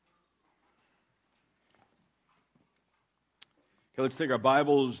Okay, let's take our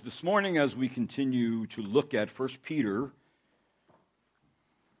Bibles this morning as we continue to look at 1 Peter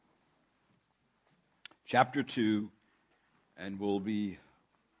chapter 2, and we'll be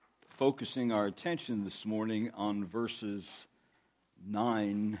focusing our attention this morning on verses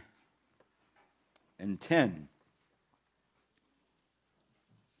 9 and 10.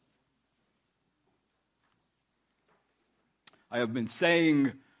 I have been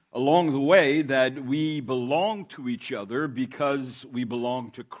saying along the way that we belong to each other because we belong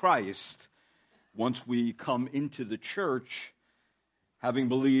to Christ once we come into the church, having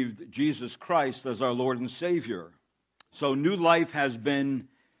believed Jesus Christ as our Lord and Savior. So new life has been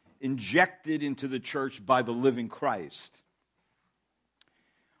injected into the church by the living Christ.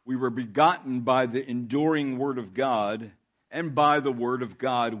 We were begotten by the enduring Word of God, and by the Word of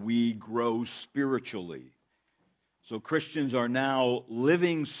God we grow spiritually. So Christians are now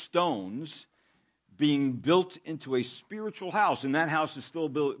living stones being built into a spiritual house, and that house is still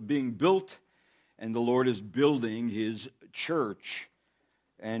being built, and the Lord is building His church.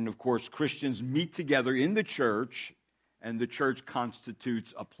 And of course, Christians meet together in the church, and the church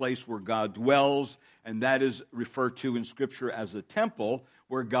constitutes a place where God dwells, and that is referred to in Scripture as a temple,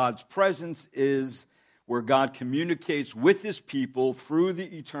 where God's presence is, where God communicates with His people through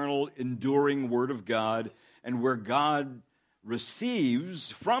the eternal, enduring Word of God, and where God receives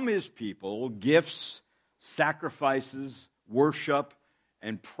from His people gifts, sacrifices, worship,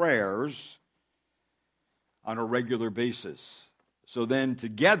 and prayers on a regular basis. So then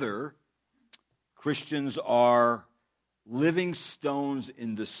together, Christians are living stones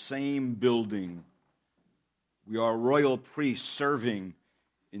in the same building. We are royal priests serving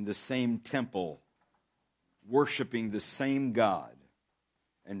in the same temple, worshiping the same God.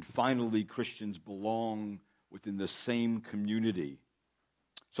 And finally, Christians belong within the same community.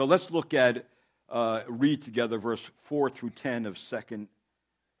 So let's look at, read together verse 4 through 10 of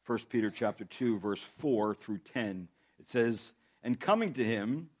 1 Peter chapter 2, verse 4 through 10. It says, "And coming to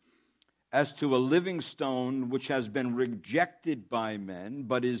Him as to a living stone which has been rejected by men,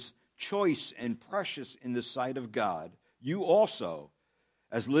 but is choice and precious in the sight of God, you also,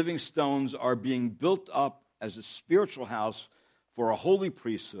 as living stones, are being built up as a spiritual house for a holy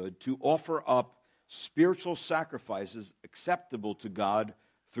priesthood, to offer up spiritual sacrifices acceptable to God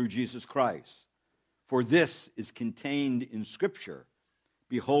through Jesus Christ. For this is contained in Scripture.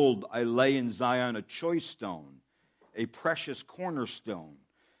 Behold, I lay in Zion a choice stone, a precious cornerstone,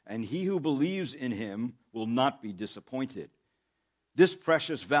 and he who believes in Him will not be disappointed. This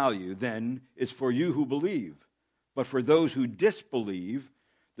precious value, then, is for you who believe. But for those who disbelieve,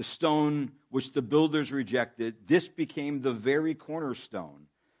 the stone which the builders rejected, this became the very cornerstone,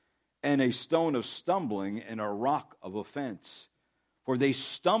 and a stone of stumbling and a rock of offense. For they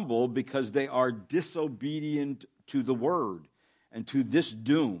stumble because they are disobedient to the word, and to this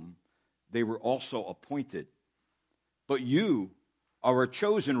doom they were also appointed. But you are a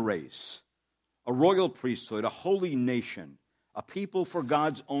chosen race, a royal priesthood, a holy nation, a people for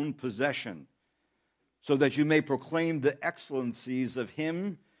God's own possession, so that you may proclaim the excellencies of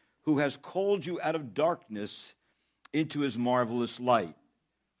Him who has called you out of darkness into His marvelous light.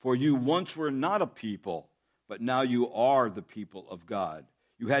 For you once were not a people, but now you are the people of God.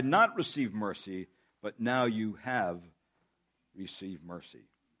 You had not received mercy, but now you have received mercy."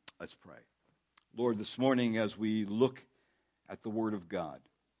 Let's pray. Lord, this morning as we look at the Word of God,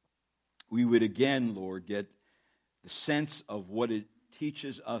 we would again, Lord, get the sense of what it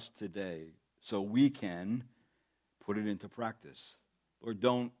teaches us today so we can put it into practice. Lord,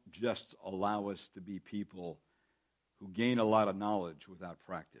 don't just allow us to be people who gain a lot of knowledge without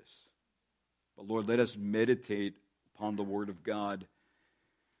practice. But Lord, let us meditate upon the Word of God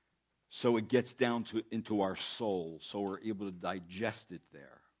so it gets down into our soul, so we're able to digest it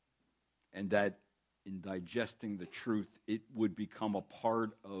there. And that in digesting the truth, it would become a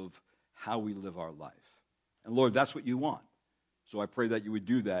part of how we live our life. And Lord, that's what you want. So I pray that you would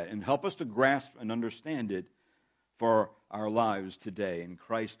do that and help us to grasp and understand it for our lives today. In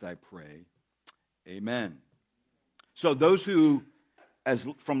Christ I pray. Amen. So those who, as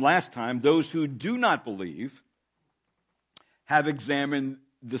from last time, those who do not believe have examined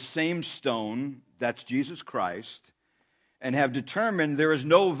the same stone, that's Jesus Christ, and have determined there is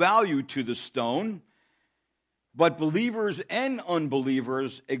no value to the stone. But believers and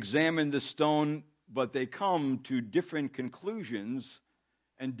unbelievers examine the stone, but they come to different conclusions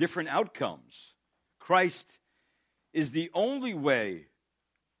and different outcomes. Christ is the only way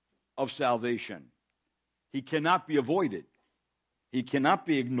of salvation. He cannot be avoided. He cannot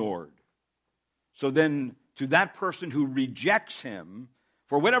be ignored. So then, to that person who rejects Him,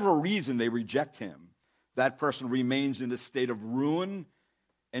 for whatever reason they reject Him, that person remains in a state of ruin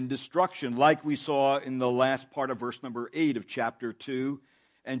and destruction, like we saw in the last part of verse number 8 of chapter 2.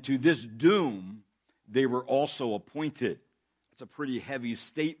 And to this doom they were also appointed. It's a pretty heavy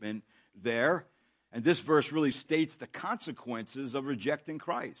statement there. And this verse really states the consequences of rejecting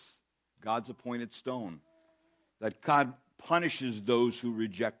Christ, God's appointed stone. That God punishes those who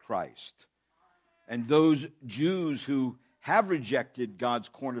reject Christ. And those Jews who have rejected God's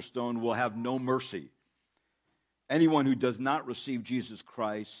cornerstone will have no mercy. Anyone who does not receive Jesus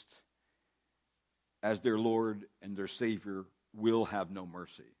Christ as their Lord and their Savior will have no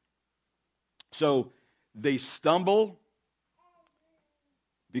mercy. So they stumble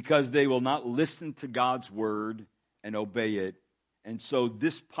because they will not listen to God's word and obey it. And so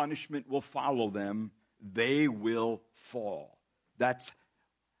this punishment will follow them. They will fall. That's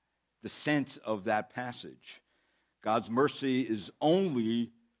the sense of that passage. God's mercy is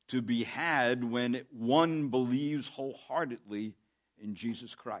only to be had when one believes wholeheartedly in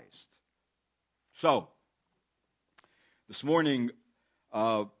Jesus Christ. So, this morning,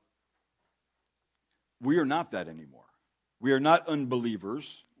 we are not that anymore. We are not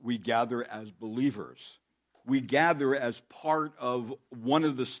unbelievers. We gather as believers. We gather as part of one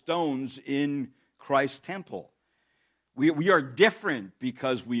of the stones in Christ's temple. We are different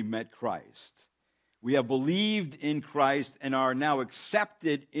because we met Christ. We have believed in Christ and are now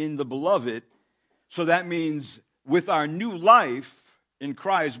accepted in the beloved. So that means with our new life in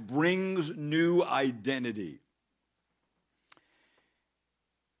Christ brings new identity.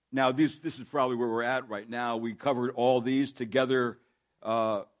 Now, this is probably where we're at right now. We covered all these together.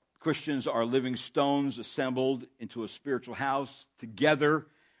 Christians are living stones assembled into a spiritual house. Together,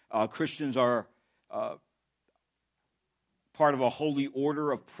 Christians are part of a holy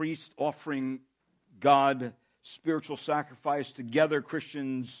order of priests offering God spiritual sacrifice. Together,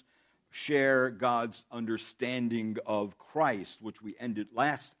 Christians share God's understanding of Christ, which we ended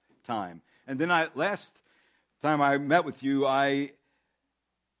last time. And then last time I met with you, I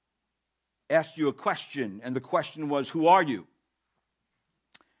asked you a question, and the question was, who are you?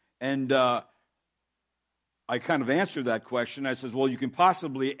 And I kind of answered that question. I says, well, you can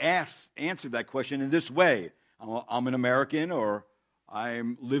possibly answer that question in this way. I'm an American, or I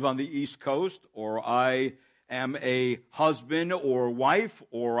live on the East Coast, or I am a husband or wife,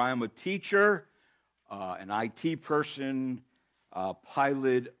 or I'm a teacher, an IT person, a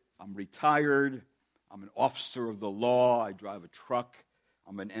pilot, I'm retired, I'm an officer of the law, I drive a truck,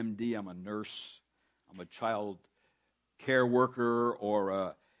 I'm an MD, I'm a nurse, I'm a child care worker or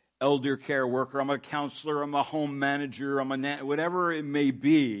a elder care worker, I'm a counselor, I'm a home manager, I'm a whatever it may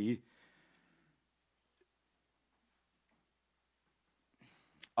be.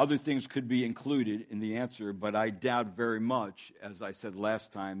 Other things could be included in the answer, but I doubt very much, as I said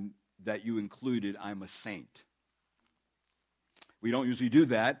last time, that you included, I'm a saint. We don't usually do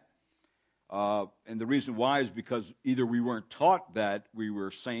that. And the reason why is because either we weren't taught that we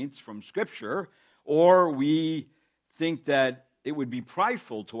were saints from Scripture, or we think that it would be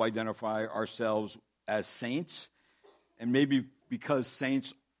prideful to identify ourselves as saints, and maybe because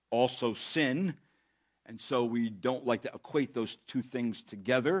saints also sin, and so we don't like to equate those two things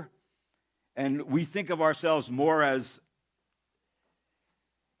together. And we think of ourselves more as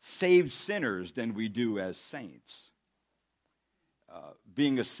saved sinners than we do as saints.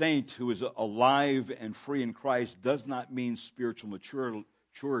 Being a saint who is alive and free in Christ does not mean spiritual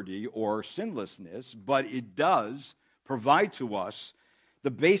maturity or sinlessness, but it does provide to us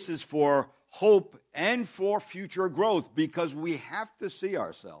the basis for hope and for future growth, because we have to see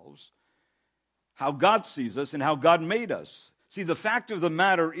ourselves how God sees us and how God made us. See, the fact of the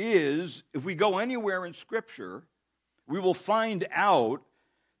matter is, if we go anywhere in Scripture, we will find out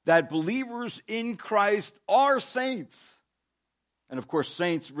that believers in Christ are saints. And of course,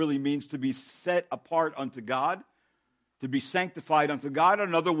 saints really means to be set apart unto God, to be sanctified unto God.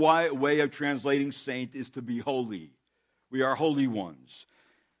 Another way of translating saint is to be holy. We are holy ones.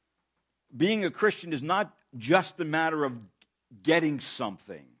 Being a Christian is not just a matter of getting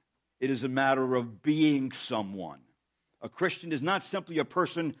something. It is a matter of being someone. A Christian is not simply a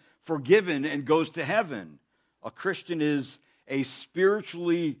person forgiven and goes to heaven. A Christian is a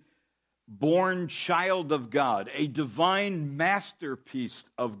spiritually born child of God, a divine masterpiece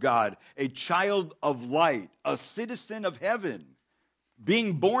of God, a child of light, a citizen of heaven.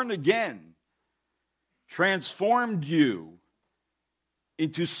 Being born again transformed you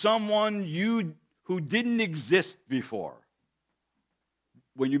into someone who didn't exist before.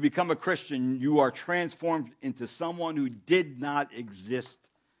 When you become a Christian, you are transformed into someone who did not exist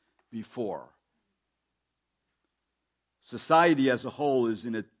before. Society as a whole is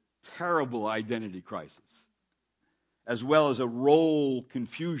in a terrible identity crisis, as well as a role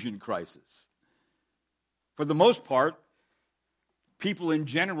confusion crisis. For the most part, people in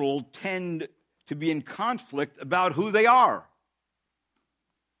general tend to be in conflict about who they are,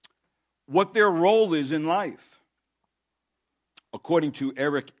 what their role is in life. According to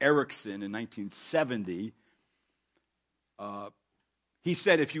Erik Erikson in 1970, he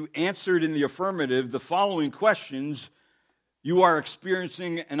said, if you answered in the affirmative the following questions, you are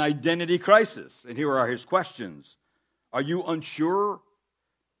experiencing an identity crisis. And here are his questions. Are you unsure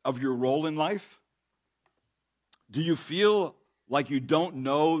of your role in life? Do you feel like you don't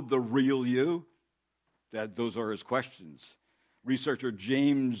know the real you? Those are his questions. Researcher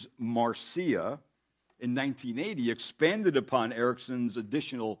James Marcia in 1980 expanded upon Erikson's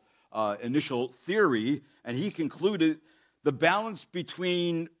initial theory, and he concluded the balance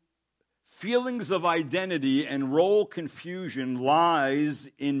between feelings of identity and role confusion lies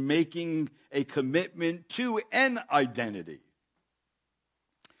in making a commitment to an identity.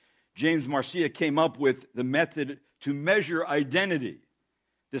 James Marcia came up with the method to measure identity.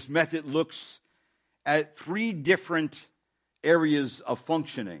 This method looks at 3 different areas of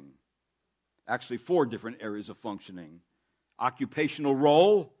functioning. Actually, 4 different areas of functioning. Occupational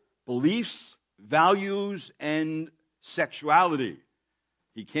role, beliefs, values, and sexuality.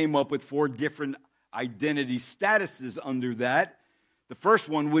 He came up with 4 different identity statuses under that. The first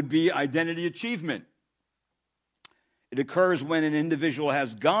one would be identity achievement. It occurs when an individual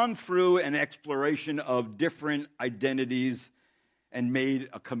has gone through an exploration of different identities and made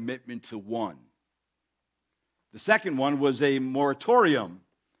a commitment to one. The second one was a moratorium,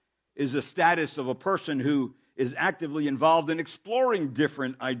 is a status of a person who is actively involved in exploring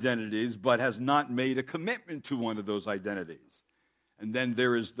different identities but has not made a commitment to one of those identities. And then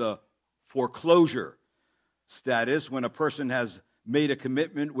there is the foreclosure status, when a person has made a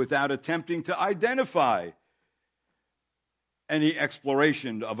commitment without attempting to identify any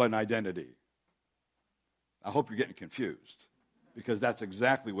exploration of an identity. I hope you're getting confused, because that's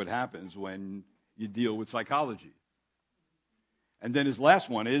exactly what happens when you deal with psychology. And then his last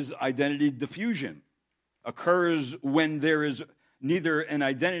one is identity diffusion. Occurs when there is neither an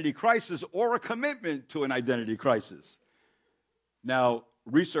identity crisis or a commitment to an identity crisis. Now,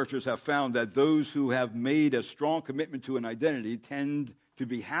 researchers have found that those who have made a strong commitment to an identity tend to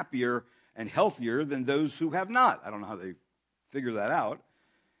be happier and healthier than those who have not. I don't know how they figure that out.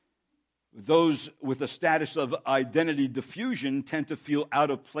 Those with a status of identity diffusion tend to feel out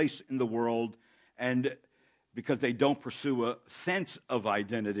of place in the world, and because they don't pursue a sense of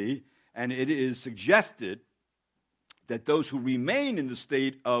identity. And it is suggested that those who remain in the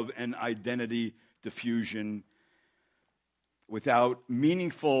state of an identity diffusion without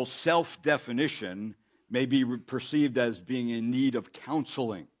meaningful self-definition may be perceived as being in need of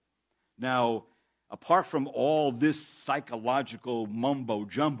counseling. Now, apart from all this psychological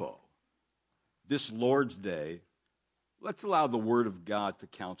mumbo-jumbo, this Lord's Day, let's allow the Word of God to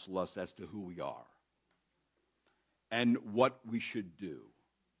counsel us as to who we are and what we should do.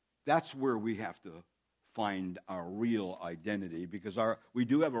 That's where we have to find our real identity, because we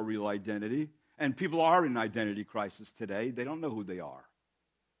do have a real identity, and people are in identity crisis today. They don't know who they are.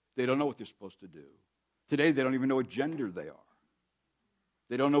 They don't know what they're supposed to do. Today, they don't even know what gender they are.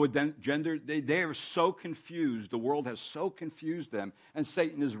 They don't know what gender, they are so confused. The world has so confused them, and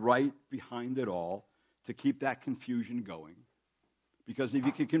Satan is right behind it all to keep that confusion going. Because if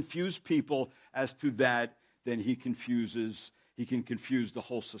you can confuse people as to that, then he can confuse the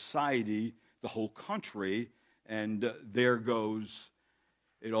whole society, the whole country, and there goes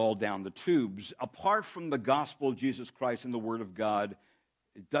it all down the tubes. Apart from the gospel of Jesus Christ and the Word of God,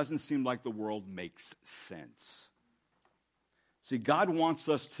 it doesn't seem like the world makes sense. See, God wants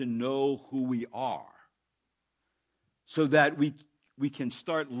us to know who we are so that we can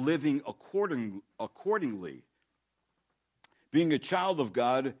start living accordingly. Being a child of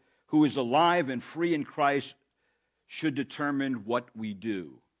God who is alive and free in Christ should determine what we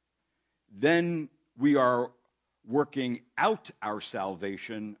do. Then we are working out our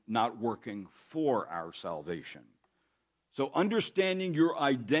salvation, not working for our salvation. So understanding your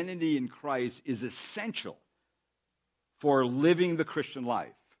identity in Christ is essential for living the Christian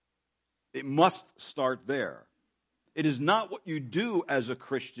life. It must start there. It is not what you do as a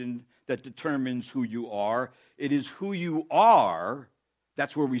Christian that determines who you are. It is who you are,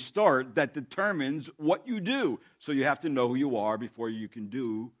 that's where we start, that determines what you do. So you have to know who you are before you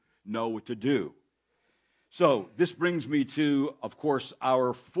can know what to do. So this brings me to, of course,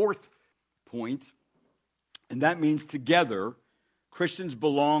 our fourth point, and that means together Christians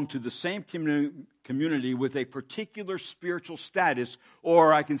belong to the same community with a particular spiritual status,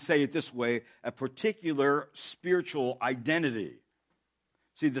 or I can say it this way, a particular spiritual identity.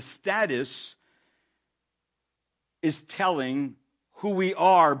 See, the status is telling who we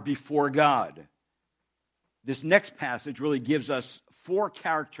are before God. This next passage really gives us 4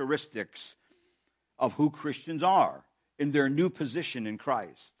 characteristics of who Christians are in their new position in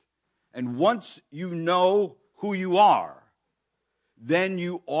Christ. And once you know who you are, then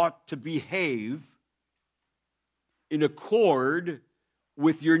you ought to behave in accord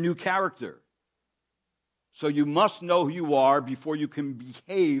with your new character. So you must know who you are before you can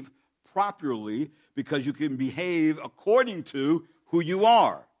behave properly, because you can behave according to who you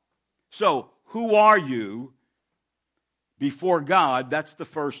are. So, who are you before God? That's the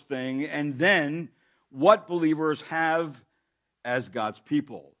first thing. And then, what believers have as God's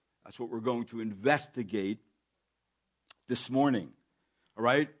people. That's what we're going to investigate this morning. All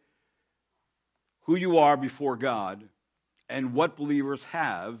right? Who you are before God and what believers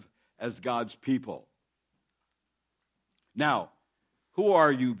have as God's people. Now, who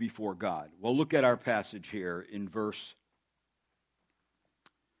are you before God? Well, look at our passage here in verse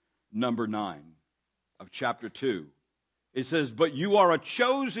number 9 of chapter 2. It says, "But you are a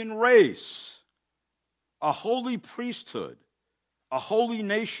chosen race, a holy priesthood, a holy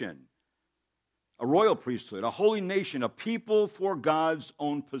nation," a royal priesthood, a holy nation, a people for God's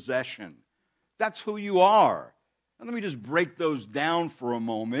own possession. That's who you are. And let me just break those down for a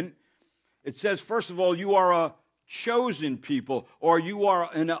moment. It says, first of all, you are a chosen people, or you are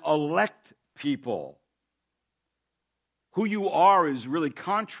an elect people. Who you are is really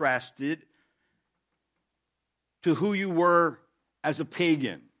contrasted to who you were as a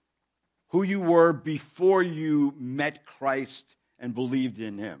pagan, who you were before you met Christ and believed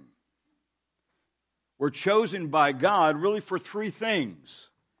in him. We're chosen by God really for 3 things.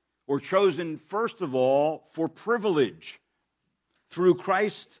 We're chosen, first of all, for privilege. Through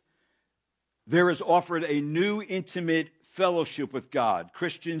Christ, there is offered a new intimate fellowship with God.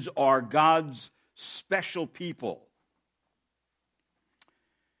 Christians are God's special people.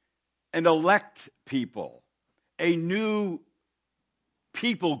 An elect people. A new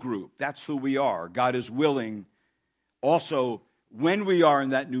people group. That's who we are. God is willing also, when we are in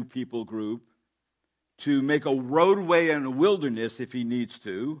that new people group, to make a roadway in the wilderness if he needs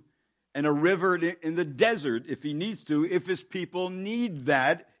to, and a river in the desert if he needs to. If his people need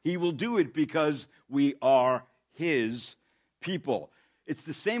that, he will do it because we are his people. It's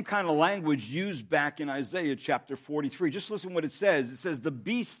the same kind of language used back in Isaiah chapter 43. Just listen what it says. It says, "The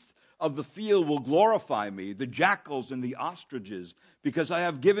beasts of the field will glorify me, the jackals and the ostriches, because I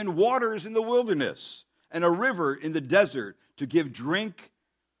have given waters in the wilderness and a river in the desert to give drink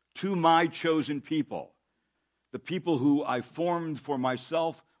to my chosen people. The people who I formed for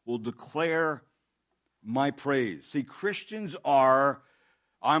myself will declare my praise." See, Christians are,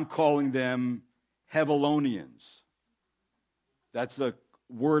 I'm calling them Hevelonians. That's a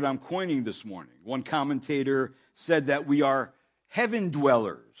word I'm coining this morning. One commentator said that we are heaven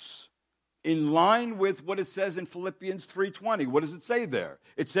dwellers, in line with what it says in Philippians 3:20. What does it say there?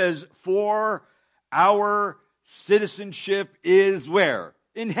 It says, "For our citizenship is" where?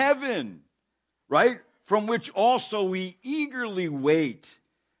 In heaven, right? "From which also we eagerly wait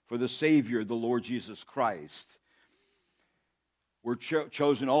for the Savior, the Lord Jesus Christ." We're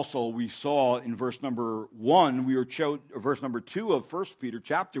chosen also, we saw in verse number 1, verse number 2 of 1 Peter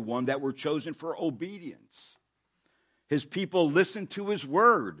chapter 1, that we're chosen for obedience. His people listen to his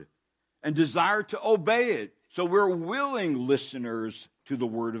word and desire to obey it. So we're willing listeners to the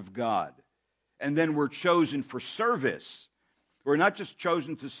word of God. And then we're chosen for service. We're not just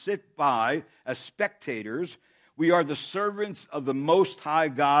chosen to sit by as spectators. We are the servants of the Most High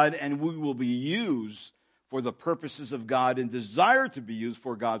God, and we will be used for the purposes of God and desire to be used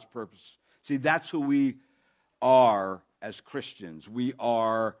for God's purpose. See, that's who we are as Christians. We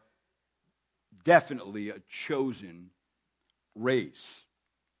are definitely a chosen race.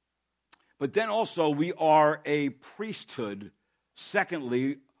 But then also we are a priesthood,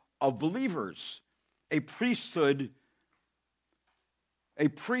 secondly, of believers. A priesthood. A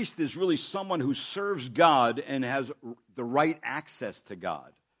priest is really someone who serves God and has the right access to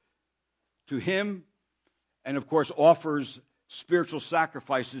God. To him, and of course offers spiritual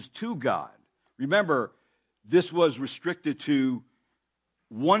sacrifices to God. Remember, this was restricted to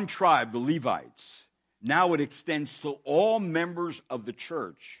one tribe, the Levites. Now it extends to all members of the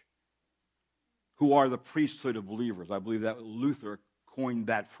church who are the priesthood of believers. I believe that Luther coined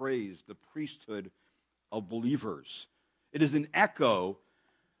that phrase, the priesthood of believers. It is an echo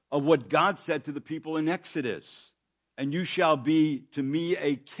of what God said to the people in Exodus. and you shall be to me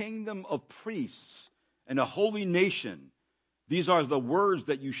a kingdom of priests and a holy nation. These are the words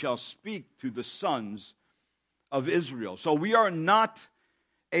that you shall speak to the sons of Israel. So we are not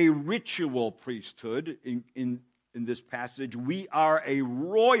a ritual priesthood in this passage. We are a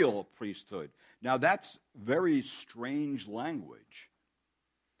royal priesthood. Now that's very strange language.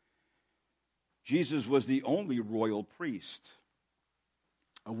 Jesus was the only royal priest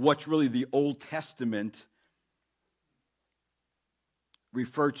of what's really the Old Testament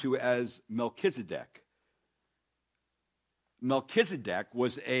referred to as Melchizedek. Melchizedek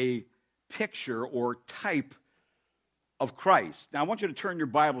was a picture or type of Christ. Now I want you to turn your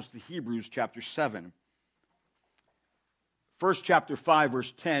Bibles to Hebrews chapter 7. First chapter 5,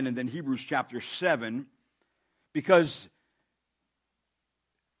 verse 10, and then Hebrews chapter 7, because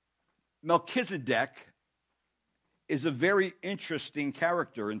Melchizedek is a very interesting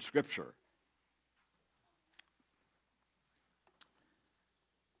character in Scripture.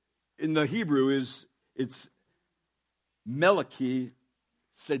 In the Hebrew, it's Melchi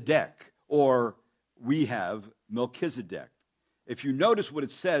Sedek, or we have Melchizedek. If you notice what it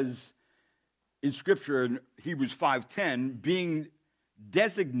says in Scripture in Hebrews 5:10, being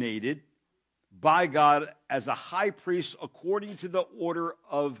designated by God as a high priest according to the order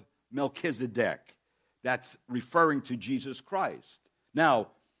of Melchizedek. That's referring to Jesus Christ. Now,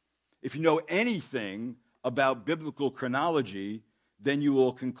 if you know anything about biblical chronology, then you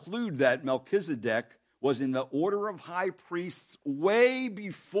will conclude that Melchizedek was in the order of high priests way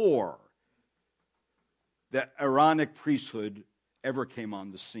before the Aaronic priesthood ever came on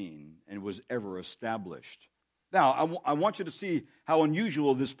the scene and was ever established. Now, I want you to see how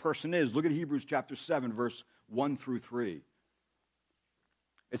unusual this person is. Look at Hebrews chapter 7, verse 1 through 3.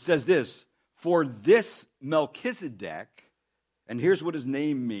 It says this, for this Melchizedek, and here's what his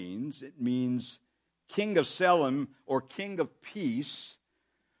name means. It means King of Salem, or King of Peace,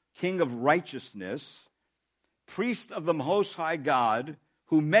 King of Righteousness, priest of the Most High God,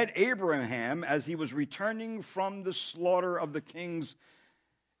 who met Abraham as he was returning from the slaughter of the kings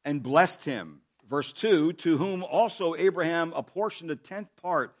and blessed him. Verse 2, to whom also Abraham apportioned a tenth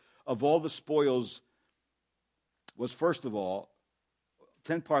part of all the spoils was first of all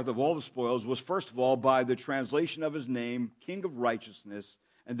by the translation of his name, King of Righteousness,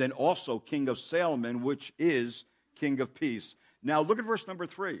 and then also King of Salem, which is King of Peace. Now look at verse number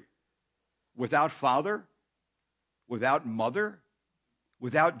 3. Without father, without mother,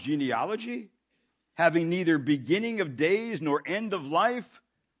 without genealogy, having neither beginning of days nor end of life,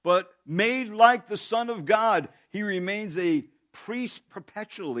 but made like the Son of God, he remains a priest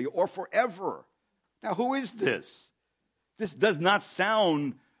perpetually or forever. Now, who is this? This does not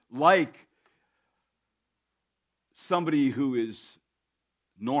sound like somebody who is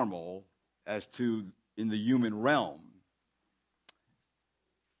normal as to in the human realm.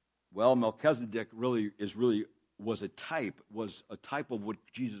 Well, Melchizedek was a type of what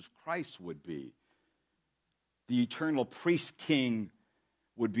Jesus Christ would be. The eternal priest king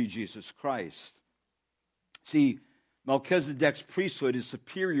would be Jesus Christ. See, Melchizedek's priesthood is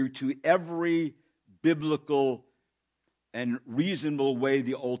superior to every biblical and reasonable way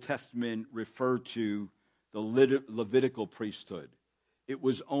the Old Testament referred to the Levitical priesthood. It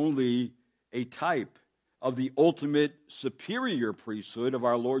was only a type of the ultimate superior priesthood of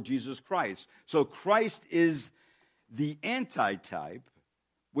our Lord Jesus Christ. So Christ is the antitype,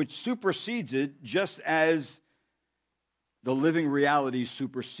 which supersedes it, just as the living reality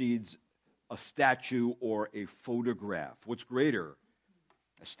supersedes a statue or a photograph. What's greater,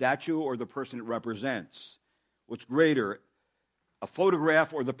 a statue or the person it represents? What's greater, a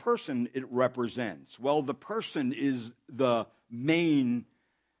photograph or the person it represents? Well, the person is the main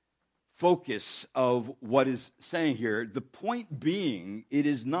focus of what is saying here. The point being, it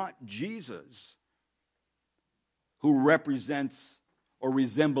is not Jesus who represents or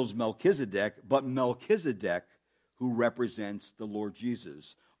resembles Melchizedek, but Melchizedek who represents the Lord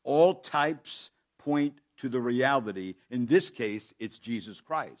Jesus. All types point to the reality. In this case, it's Jesus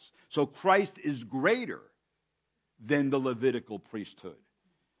Christ. So Christ is greater than the Levitical priesthood.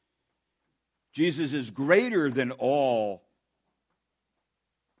 Jesus is greater than all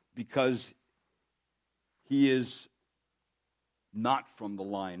because he is not from the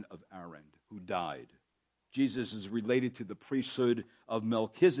line of Aaron, who died. Jesus is related to the priesthood of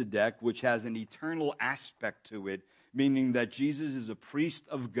Melchizedek, which has an eternal aspect to it, meaning that Jesus is a priest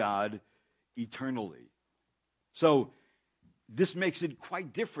of God eternally. So this makes it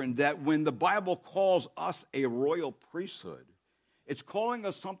quite different that when the Bible calls us a royal priesthood, it's calling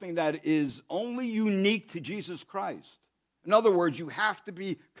us something that is only unique to Jesus Christ. In other words, you have to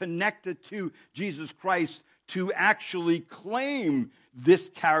be connected to Jesus Christ to actually claim this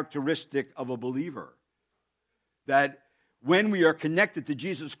characteristic of a believer. That when we are connected to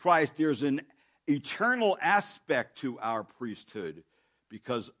Jesus Christ, there's an eternal aspect to our priesthood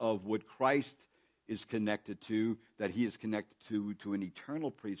because of what Christ is connected to, that he is connected to an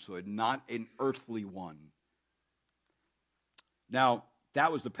eternal priesthood, not an earthly one. Now,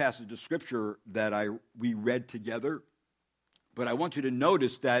 that was the passage of Scripture that we read together. But I want you to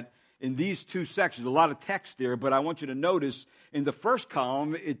notice that in these two sections, a lot of text there, but I want you to notice in the first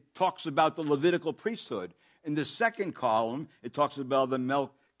column, it talks about the Levitical priesthood. In the second column, it talks about the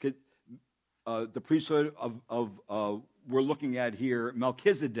priesthood of we're looking at here,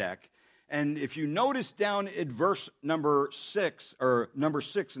 Melchizedek. And if you notice down at verse number 6 in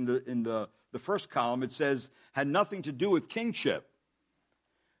the first column, it says, had nothing to do with kingship.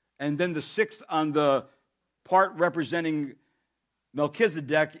 And then the 6th on the part representing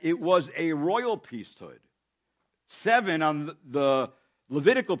Melchizedek, it was a royal priesthood. 7 on the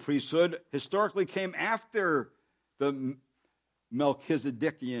Levitical priesthood historically came after the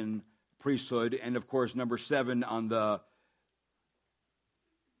Melchizedekian priesthood. And of course, number 7 on the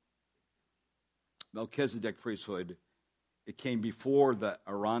Melchizedek priesthood, it came before the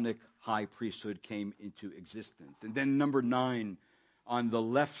Aaronic high priesthood came into existence. And then number 9 on the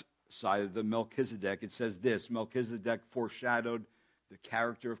left side of the Melchizedek, it says this: Melchizedek foreshadowed the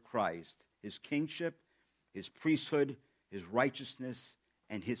character of Christ, his kingship, his priesthood, his righteousness,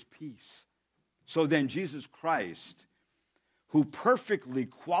 and his peace. So then Jesus Christ, who perfectly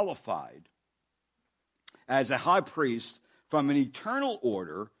qualified as a high priest from an eternal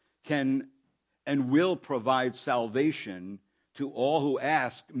order, can and will provide salvation to all who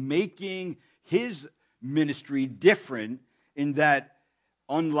ask, making his ministry different in that,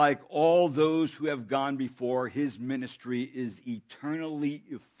 unlike all those who have gone before, his ministry is eternally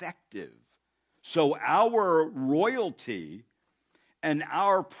effective. So our royalty and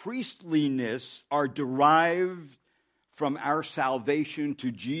our priestliness are derived from our salvation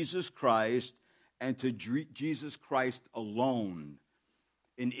to Jesus Christ and to Jesus Christ alone.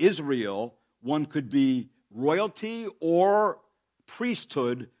 In Israel, one could be royalty or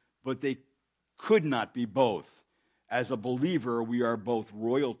priesthood, but they could not be both. As a believer, we are both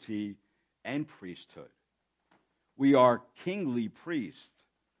royalty and priesthood. We are kingly priests.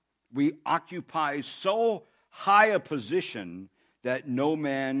 We occupy so high a position that no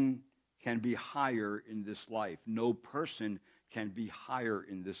man can be higher in this life. No person can be higher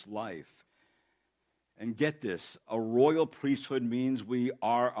in this life. And get this, a royal priesthood means we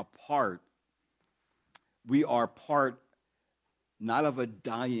are part not of a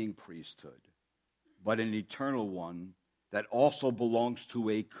dying priesthood, but an eternal one that also belongs to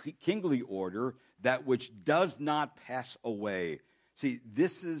a kingly order, that which does not pass away. See,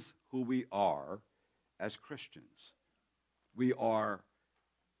 this is who we are as Christians. We are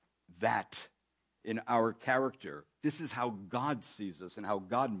that in our character. This is how God sees us and how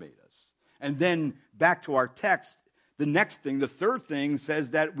God made us. And then back to our text, the next thing, the third thing,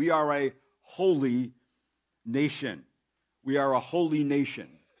 says that we are a holy nation. We are a holy nation.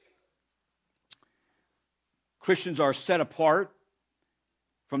 Christians are set apart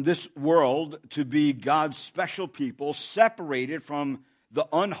from this world to be God's special people, separated from the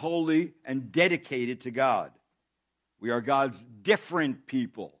unholy and dedicated to God. We are God's different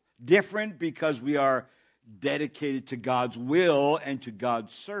people. Different because we are dedicated to God's will and to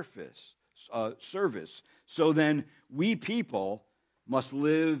God's service. So then, we people must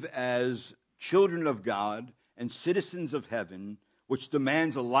live as children of God and citizens of heaven, which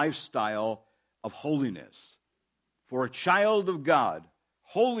demands a lifestyle of holiness. For a child of God,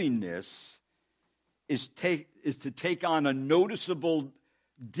 holiness is to take on a noticeable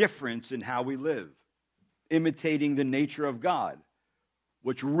difference in how we live, imitating the nature of God,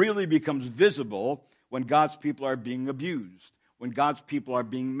 which really becomes visible when God's people are being abused, when God's people are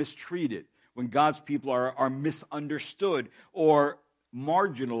being mistreated, when God's people are misunderstood or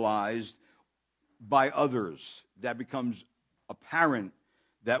marginalized by others. That becomes apparent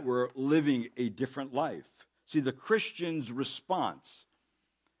that we're living a different life. See, the Christian's response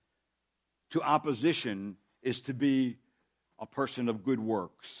to opposition is to be a person of good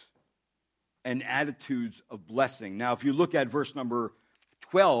works and attitudes of blessing. Now, if you look at verse number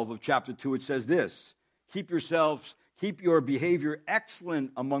 12 of chapter 2, it says this: keep your behavior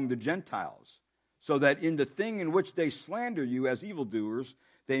excellent among the Gentiles, so that in the thing in which they slander you as evildoers,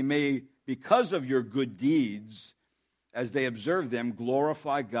 they may, because of your good deeds, as they observe them,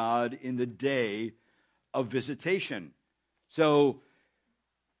 glorify God in the day of visitation. So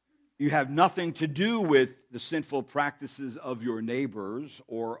you have nothing to do with the sinful practices of your neighbors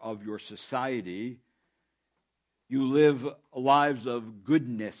or of your society. You live lives of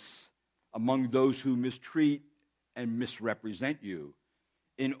goodness among those who mistreat and misrepresent you.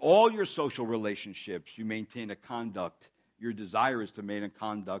 In all your social relationships, you maintain a conduct. Your desire is to maintain a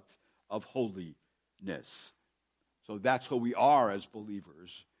conduct of holiness. So that's who we are as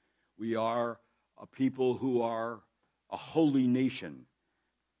believers. We are a people who are a holy nation.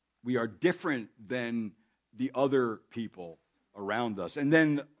 We are different than the other people around us. And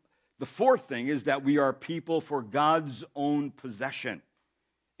then the fourth thing is that we are people for God's own possession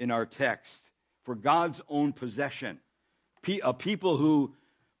in our text. For God's own possession. A people who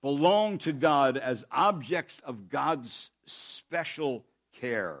belong to God as objects of God's special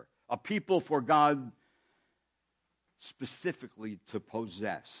care. A people for God specifically to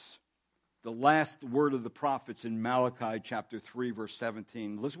possess. The last word of the prophets in Malachi chapter 3, verse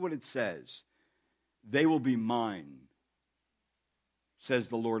 17. Listen what it says. They will be mine, says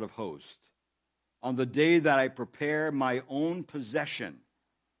the Lord of hosts, on the day that I prepare my own possession.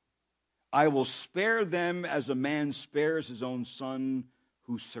 I will spare them as a man spares his own son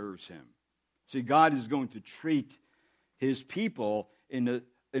who serves him. See, God is going to treat his people in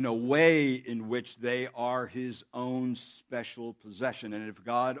a way in which they are his own special possession. And if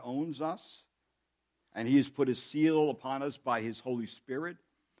God owns us, and he has put a seal upon us by his Holy Spirit,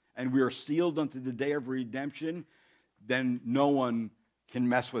 and we are sealed unto the day of redemption, then no one can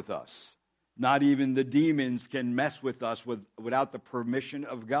mess with us. Not even the demons can mess with us without the permission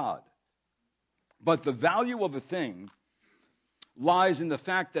of God. But the value of a thing lies in the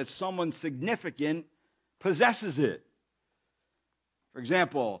fact that someone significant possesses it. For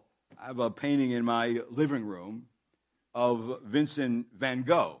example, I have a painting in my living room of Vincent van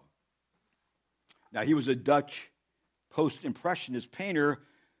Gogh. Now, he was a Dutch post-impressionist painter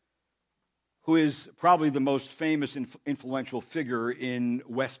who is probably the most famous and influential figure in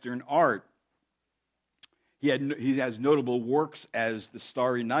Western art. He has notable works as The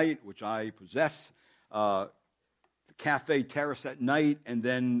Starry Night, which I possess, The Cafe Terrace at Night, and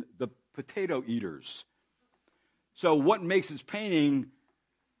then The Potato Eaters. So what makes his painting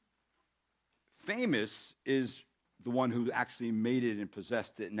famous is the one who actually made it and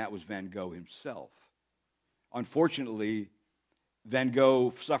possessed it, and that was Van Gogh himself. Unfortunately, Van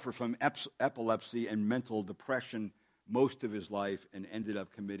Gogh suffered from epilepsy and mental depression most of his life and ended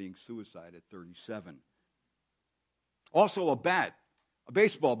up committing suicide at 37. Also a bat, a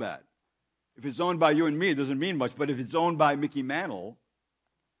baseball bat. If it's owned by you and me, it doesn't mean much, but if it's owned by Mickey Mantle,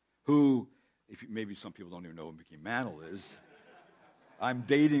 who, maybe some people don't even know who Mickey Mantle is. I'm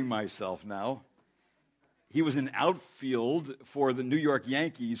dating myself now. He was an outfield for the New York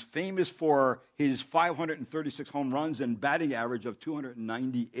Yankees, famous for his 536 home runs and batting average of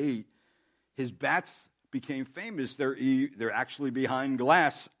 298. His bats became famous. They're actually behind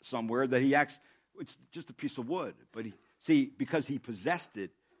glass somewhere that he acts. It's just a piece of wood. But because he possessed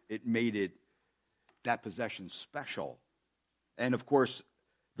it, it made that possession special. And of course,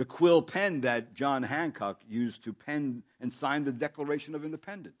 the quill pen that John Hancock used to pen and sign the Declaration of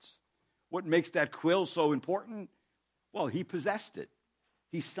Independence. What makes that quill so important? Well, he possessed it.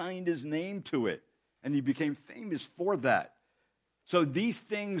 He signed his name to it, and he became famous for that. So these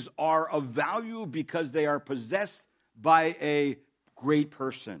things are of value because they are possessed by a great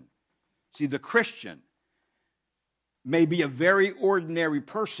person. See, the Christian may be a very ordinary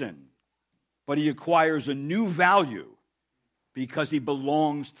person, but he acquires a new value because he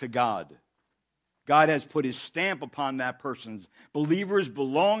belongs to God. God has put his stamp upon that person. Believers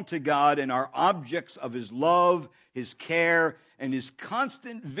belong to God and are objects of his love, his care, and his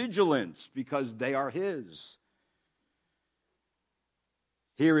constant vigilance because they are his.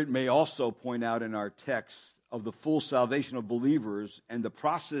 Here it may also point out in our text of the full salvation of believers and the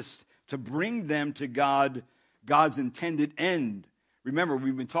process to bring them to God, God's intended end. Remember,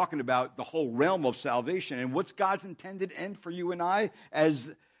 we've been talking about the whole realm of salvation. And what's God's intended end for you and I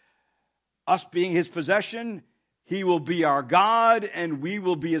as us being his possession? He will be our God and we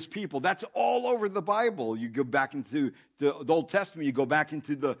will be his people. That's all over the Bible. You go back into the Old Testament, you go back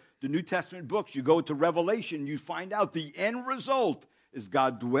into the New Testament books, you go to Revelation, you find out the end result is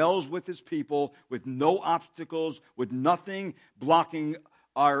God dwells with his people with no obstacles, with nothing blocking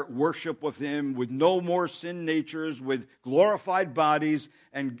our worship with him, with no more sin natures, with glorified bodies,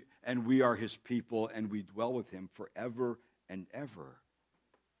 and we are his people and we dwell with him forever and ever.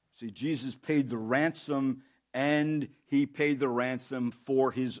 See, Jesus paid the ransom, and he paid the ransom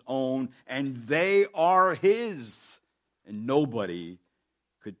for his own, and they are his, and nobody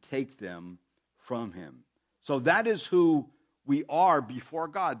could take them from him. So that is who we are before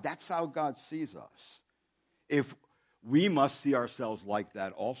God. That's how God sees us. If we must see ourselves like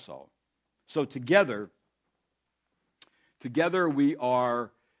that also. So together, Together we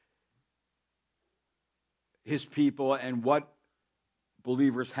are his people, and what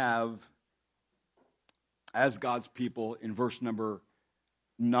believers have as God's people. In verse number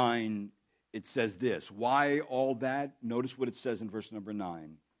 9, it says this. Why all that? Notice what it says in verse number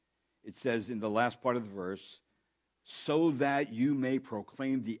 9. It says in the last part of the verse, so that you may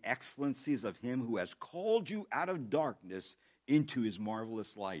proclaim the excellencies of him who has called you out of darkness into his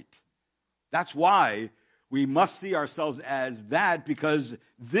marvelous light. That's why we must see ourselves as that, because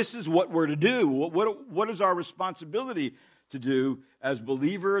this is what we're to do. What is our responsibility to do as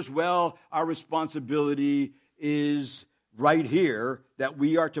believers? Well, our responsibility is right here, that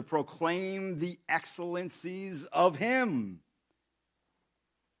we are to proclaim the excellencies of him.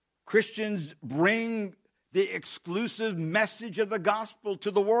 Christians bring the exclusive message of the gospel to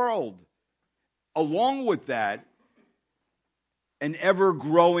the world. Along with that, an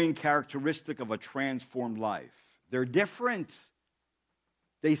ever-growing characteristic of a transformed life. They're different.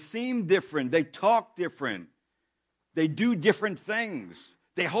 They seem different. They talk different. They do different things.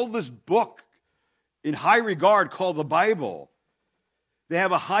 They hold this book in high regard called the Bible. They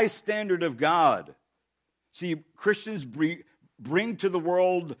have a high standard of God. See, Christians bring to the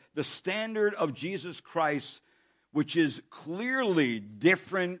world the standard of Jesus Christ, which is clearly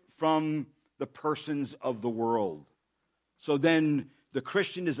different from the persons of the world. So then the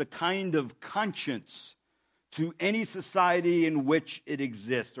Christian is a kind of conscience to any society in which it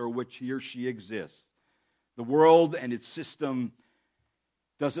exists or which he or she exists. The world and its system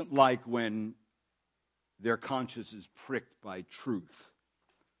doesn't like when their conscience is pricked by truth.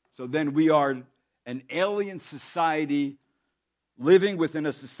 So then we are an alien society living within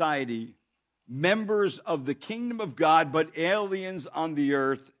a society, members of the kingdom of God, but aliens on the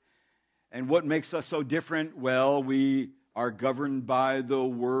earth. And what makes us so different? Well, we are governed by the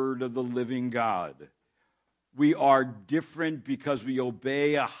word of the living God. We are different because we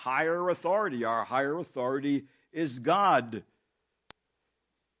obey a higher authority. Our higher authority is God.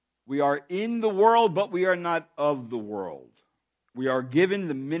 We are in the world, but we are not of the world. We are given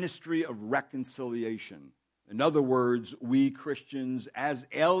the ministry of reconciliation. In other words, we Christians, as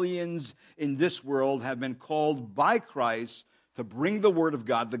aliens in this world, have been called by Christ to bring the word of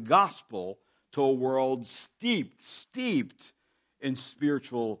God, the gospel, to a world steeped in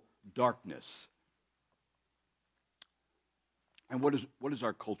spiritual darkness. And what does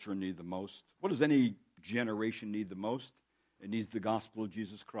our culture need the most? What does any generation need the most? It needs the gospel of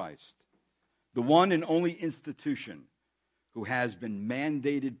Jesus Christ. The one and only institution who has been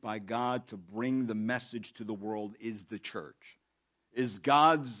mandated by God to bring the message to the world is the church. Is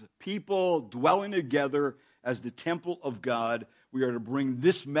God's people dwelling together as the temple of God. We are to bring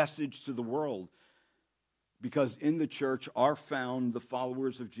this message to the world, because in the church are found the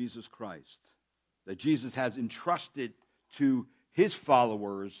followers of Jesus Christ, that Jesus has entrusted to his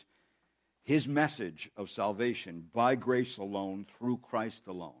followers his message of salvation by grace alone, through Christ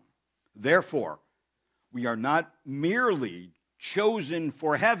alone. Therefore, we are not merely chosen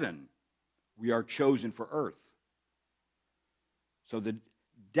for heaven, we are chosen for earth. So the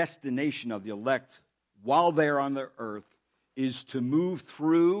destination of the elect while they are on the earth is to move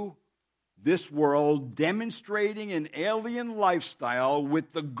through this world demonstrating an alien lifestyle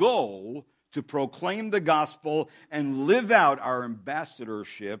with the goal to proclaim the gospel and live out our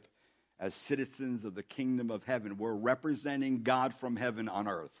ambassadorship as citizens of the kingdom of heaven. We're representing God from heaven on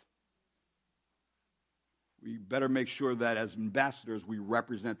earth. We better make sure that as ambassadors we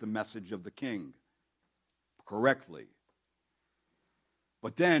represent the message of the King correctly.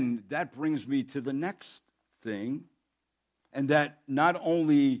 But then that brings me to the next thing, and that not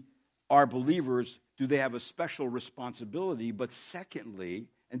only are believers, do they have a special responsibility, but secondly,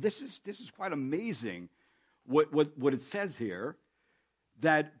 and this is quite amazing what it says here,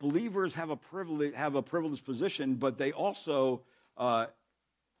 that believers have a privileged position, but they also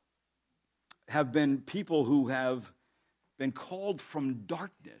have been people who have been called from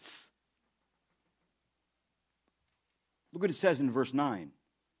darkness. Look what it says in verse 9.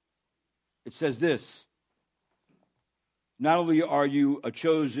 It says this: not only are you a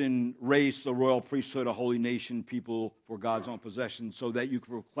chosen race, a royal priesthood, a holy nation, people for God's own possession, so that you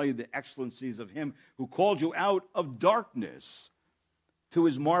can proclaim the excellencies of him who called you out of darkness to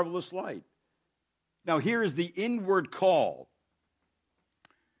his marvelous light. Now here is the inward call.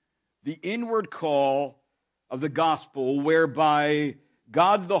 The inward call of the gospel, whereby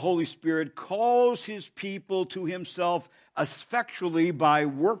God the Holy Spirit calls his people to himself effectually by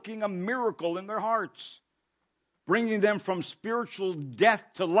working a miracle in their hearts, bringing them from spiritual death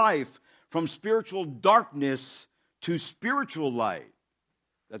to life, from spiritual darkness to spiritual light.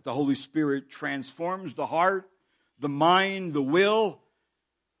 That the Holy Spirit transforms the heart, the mind, the will.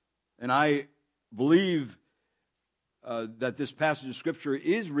 And I believe that this passage of Scripture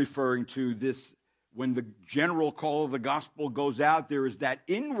is referring to this. When the general call of the gospel goes out, there is that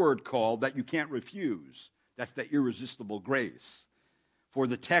inward call that you can't refuse. That's the irresistible grace. For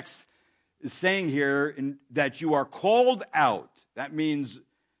the text is saying here that you are called out. That means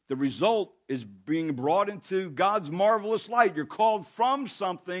the result is being brought into God's marvelous light. You're called from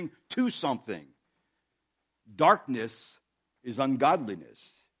something to something. Darkness is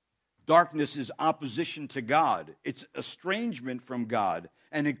ungodliness. Darkness is opposition to God. It's estrangement from God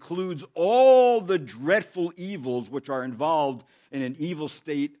and includes all the dreadful evils which are involved in an evil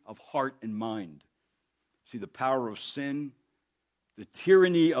state of heart and mind. See, the power of sin, the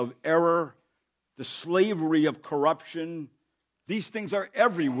tyranny of error, the slavery of corruption. These things are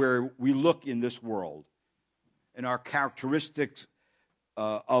everywhere we look in this world, and are characteristics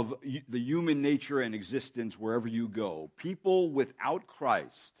of the human nature and existence wherever you go. People without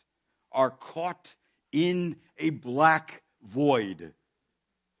Christ are caught in a black void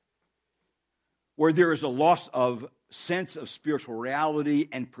where there is a loss of sense of spiritual reality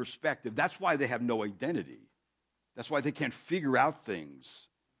and perspective. That's why they have no identity. That's why they can't figure out things,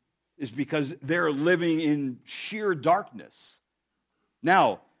 is because they're living in sheer darkness.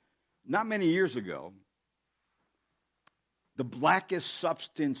 Now, not many years ago, the blackest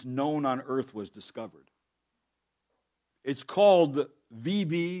substance known on earth was discovered. It's called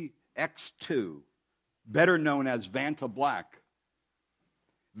VBX2, better known as Vanta Black.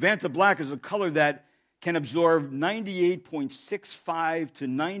 Vanta Black is a color that can absorb 98.65 to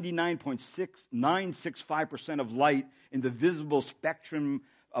 99.965% of light in the visible spectrum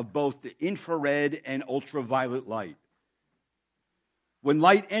of both the infrared and ultraviolet light. When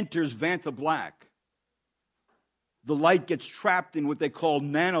light enters Vanta Black, the light gets trapped in what they call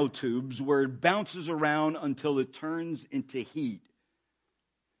nanotubes, where it bounces around until it turns into heat.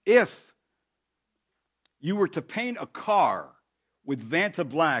 If you were to paint a car with Vanta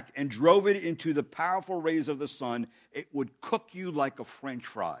Black and drove it into the powerful rays of the sun, it would cook you like a French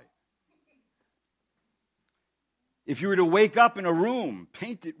fry. If you were to wake up in a room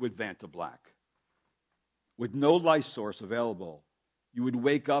painted with Vanta Black, with no light source available, you would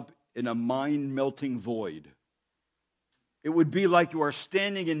wake up in a mind-melting void. It would be like you are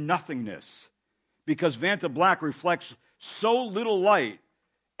standing in nothingness, because Vanta Black reflects so little light,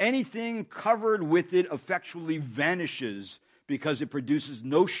 anything covered with it effectually vanishes, because it produces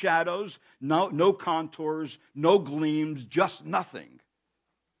no shadows, no contours, no gleams, just nothing.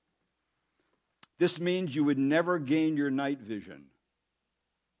 This means you would never gain your night vision.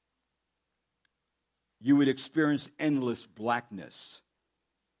 You would experience endless blackness.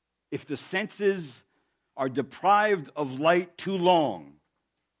 If the senses are deprived of light too long,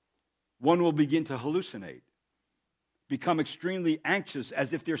 one will begin to hallucinate, become extremely anxious,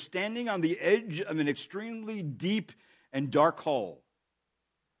 as if they're standing on the edge of an extremely deep and dark hole.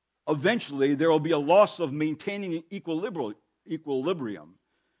 Eventually, there will be a loss of maintaining equilibrium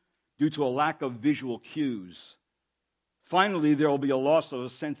due to a lack of visual cues. Finally, there will be a loss of a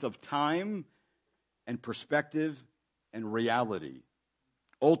sense of time and perspective and reality.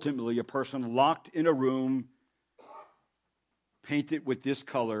 Ultimately, a person locked in a room painted with this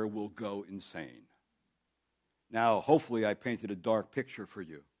color will go insane. Now, hopefully, I painted a dark picture for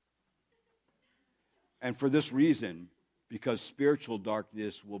you. And for this reason, because spiritual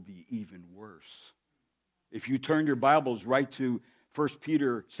darkness will be even worse. If you turn your Bibles right to 2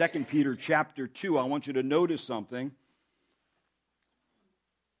 Peter chapter 2, I want you to notice something.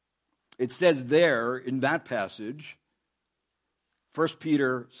 It says there in that passage, 2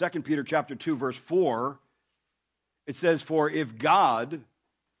 Peter chapter 2, verse 4, it says, "For if God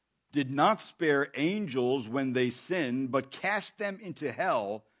did not spare angels when they sinned, but cast them into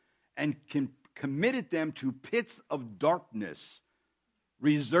hell and committed them to pits of darkness,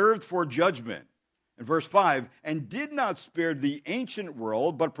 reserved for judgment." In verse 5, "And did not spare the ancient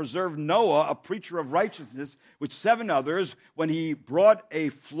world, but preserved Noah, a preacher of righteousness, with 7 others, when he brought a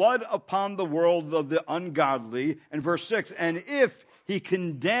flood upon the world of the ungodly." And verse 6, "And if he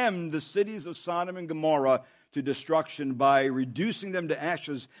condemned the cities of Sodom and Gomorrah to destruction by reducing them to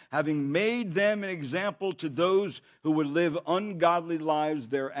ashes, having made them an example to those who would live ungodly lives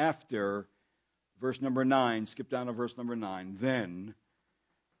thereafter." Verse number 9, skip down to verse number 9. "Then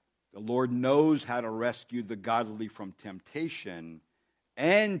the Lord knows how to rescue the godly from temptation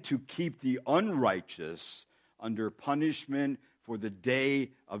and to keep the unrighteous under punishment for the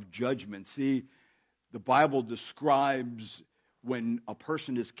day of judgment." See, the Bible describes when a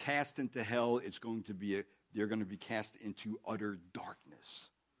person is cast into hell, they're going to be cast into utter darkness.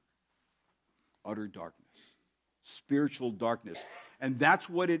 Utter darkness. spiritual darkness. And that's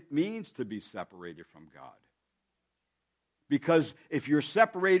what it means to be separated from God. Because if you're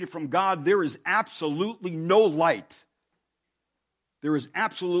separated from God, there is absolutely no light. There is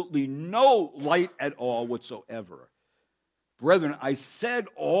absolutely no light at all whatsoever. Brethren, I said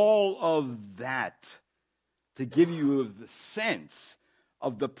all of that to give you the sense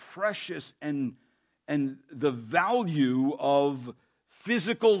of the precious and the value of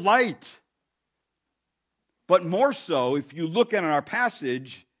physical light. But more so, if you look at our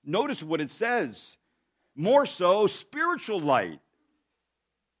passage, notice what it says. More so, spiritual light.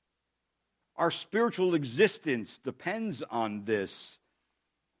 Our spiritual existence depends on this.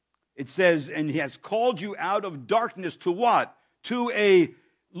 It says, and he has called you out of darkness to what?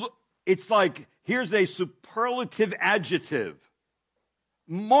 It's like, here's a superlative adjective.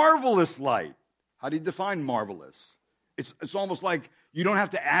 Marvelous light. How do you define marvelous? It's almost like you don't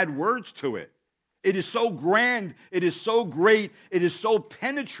have to add words to it. It is so grand, it is so great, it is so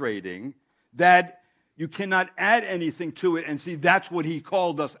penetrating that you cannot add anything to it. And see, that's what he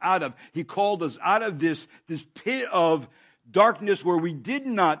called us out of. He called us out of this pit of darkness where we did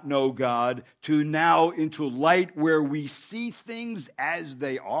not know God to now into light where we see things as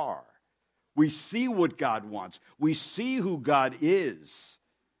they are. We see what God wants. We see who God is.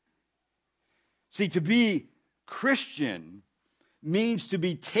 See, to be Christian means to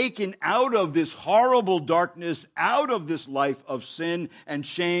be taken out of this horrible darkness, out of this life of sin and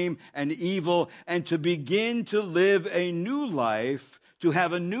shame and evil, and to begin to live a new life, to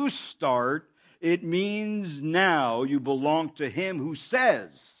have a new start. It means now you belong to him who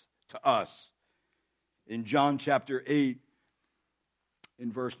says to us in John chapter 8,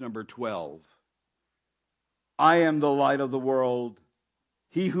 in verse number 12, I am the light of the world.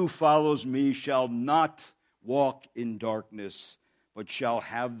 He who follows me shall not walk in darkness, but shall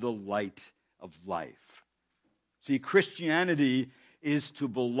have the light of life. See, Christianity is to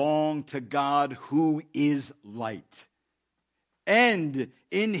belong to God who is light. And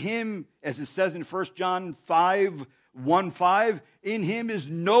in him, as it says in 1 John 5:1-5, in him is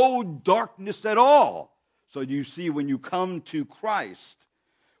no darkness at all. So you see, when you come to Christ,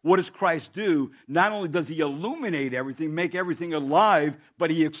 what does Christ do? Not only does he illuminate everything, make everything alive,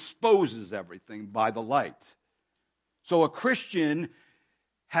 but he exposes everything by the light. So a Christian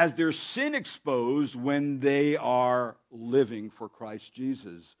has their sin exposed when they are living for Christ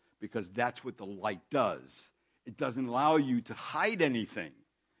Jesus, because that's what the light does. It doesn't allow you to hide anything.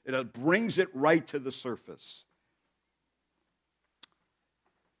 It brings it right to the surface.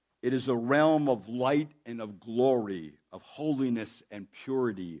 It is a realm of light and of glory, of holiness and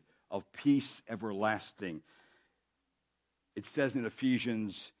purity, of peace everlasting. It says in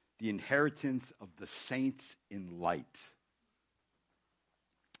Ephesians, the inheritance of the saints in light.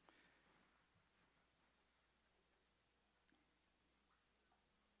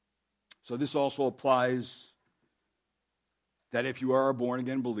 So this also applies that if you are a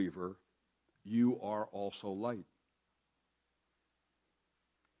born-again believer, you are also light.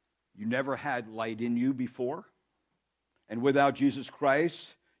 You never had light in you before, and without Jesus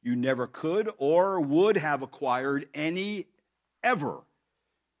Christ, you never could or would have acquired any ever.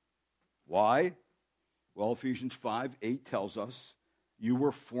 Why? Well, Ephesians 5:8 tells us you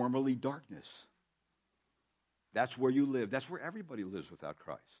were formerly darkness. That's where you live. That's where everybody lives without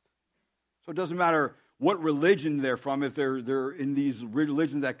Christ. So it doesn't matter what religion they're from. If they're in these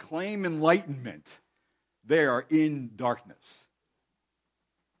religions that claim enlightenment, they are in darkness.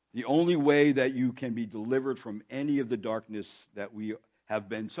 The only way that you can be delivered from any of the darkness that we have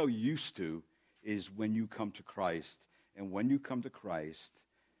been so used to is when you come to Christ. And when you come to Christ,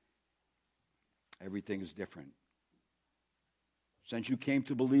 everything is different. Since you came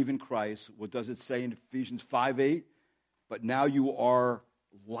to believe in Christ, what does it say in Ephesians 5:8? But now you are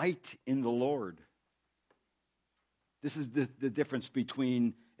light in the Lord. This is the difference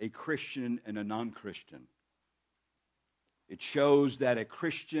between a Christian and a non-Christian. It shows that a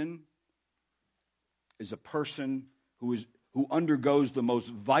Christian is a person who undergoes the most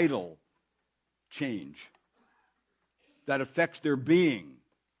vital change that affects their being,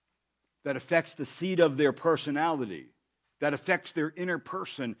 that affects the seat of their personality, that affects their inner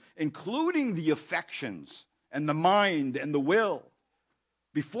person, including the affections and the mind and the will.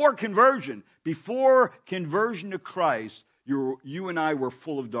 Before conversion to Christ, you and I were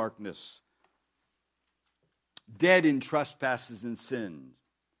full of darkness, dead in trespasses and sins,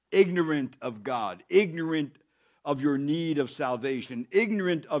 ignorant of God, ignorant of your need of salvation,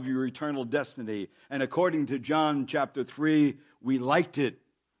 ignorant of your eternal destiny. And according to John chapter 3, we liked it.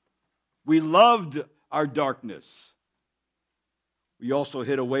 We loved our darkness. We also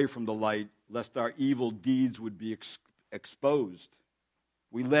hid away from the light lest our evil deeds would be exposed.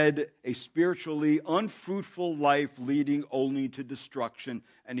 We led a spiritually unfruitful life leading only to destruction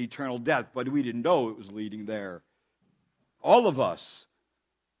and eternal death, but we didn't know it was leading there. All of us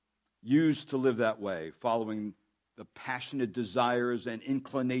used to live that way, following the passionate desires and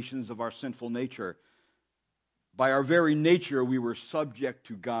inclinations of our sinful nature. By our very nature, we were subject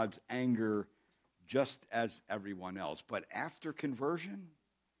to God's anger just as everyone else. But after conversion,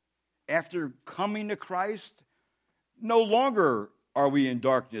 after coming to Christ, no longer are we in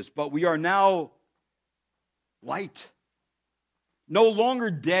darkness, but we are now light. No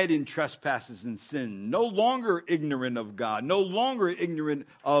longer dead in trespasses and sin. No longer ignorant of God. No longer ignorant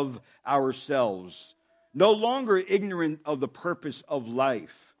of ourselves. No longer ignorant of the purpose of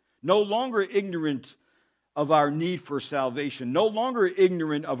life. No longer ignorant of our need for salvation. No longer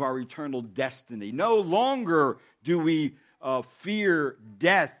ignorant of our eternal destiny. No longer do we fear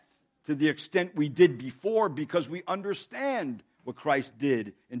death to the extent we did before, because we understand what Christ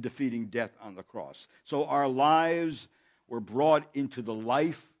did in defeating death on the cross. So our lives were brought into the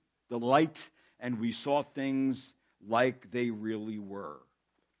light, and we saw things like they really were.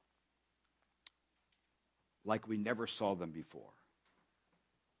 Like we never saw them before.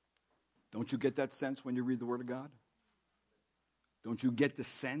 Don't you get that sense when you read the Word of God? Don't you get the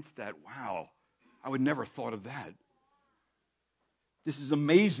sense that, wow, I would never thought of that? This is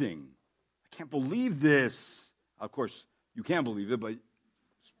amazing. I can't believe this. Of course, you can believe it, but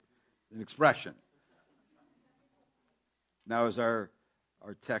it's an expression. Now, as our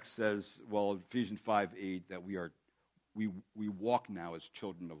text says, well, Ephesians 5:8, that we walk now as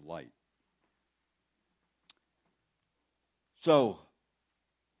children of light. So,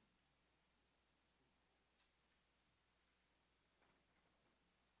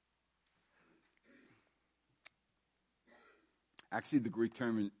 actually, the Greek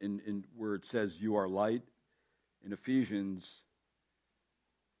term in where it says you are light in Ephesians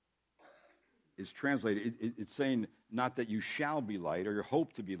is translated. It's saying not that you shall be light or you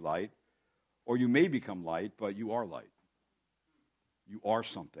hope to be light or you may become light, but you are light. You are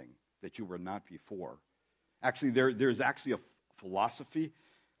something that you were not before. Actually, there's actually a philosophy,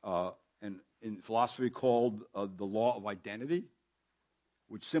 and in philosophy called the law of identity,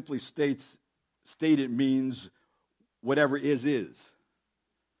 which simply stated means whatever is.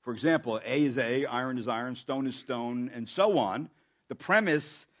 For example, A is A, iron is iron, stone is stone, and so on. The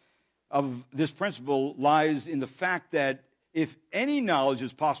premise of this principle lies in the fact that if any knowledge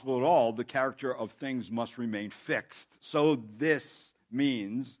is possible at all, the character of things must remain fixed. So this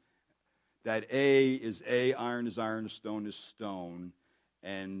means that A is A, iron is iron, stone is stone,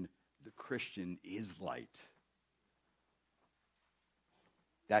 and the Christian is light.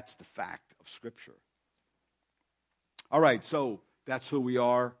 That's the fact of Scripture. All right, so that's who we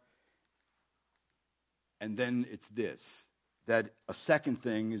are. And then it's this, that a second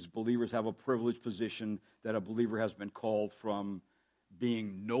thing is believers have a privileged position, that a believer has been called from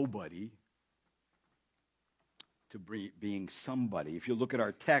being nobody to being somebody. If you look at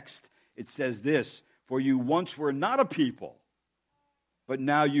our text, it says this, for you once were not a people, but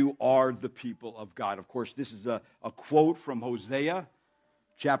now you are the people of God. Of course, this is a quote from Hosea,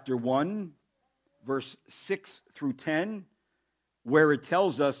 chapter 1, verse 6 through 10, where it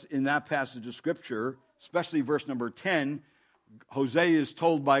tells us in that passage of Scripture, especially verse number 10, Hosea is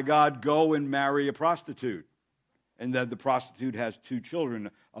told by God, go and marry a prostitute. And that the prostitute has two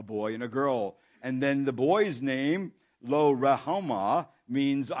children, a boy and a girl. And then the boy's name, Lo Rahama,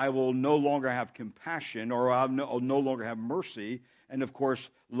 means I will no longer have compassion, or I'll no longer have mercy. And of course,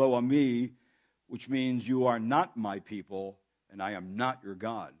 Lo Ami, which means you are not my people, and I am not your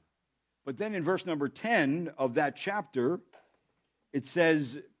God. But then in verse number 10 of that chapter, it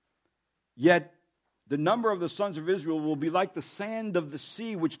says, yet the number of the sons of Israel will be like the sand of the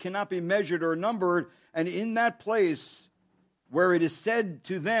sea, which cannot be measured or numbered. And in that place where it is said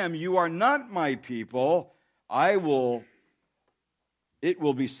to them, you are not my people, it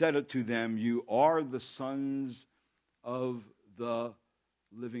will be said to them, you are the sons of the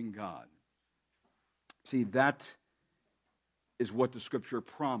living God. See, that is what the Scripture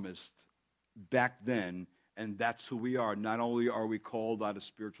promised back then, and that's who we are. Not only are we called out of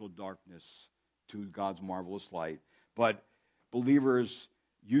spiritual darkness to God's marvelous light, but believers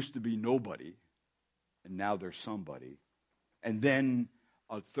used to be nobody, and now they're somebody. And then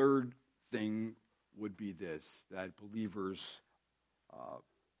a third thing would be this, that believers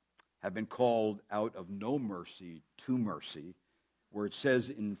have been called out of no mercy to mercy, where it says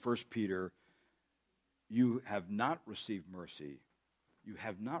in 1 Peter, you have not received mercy, you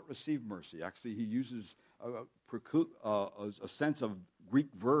have not received mercy. Actually, he uses a sense of Greek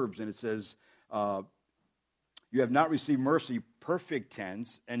verbs, and it says, you have not received mercy, perfect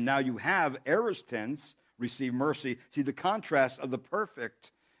tense, and now you have, aorist tense, receive mercy. See, the contrast of the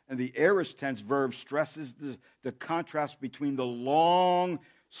perfect and the aorist tense verb stresses the contrast between the long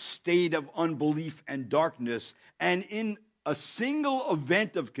state of unbelief and darkness, and in a single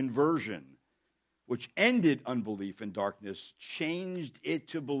event of conversion, which ended unbelief and darkness, changed it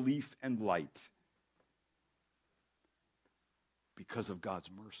to belief and light because of God's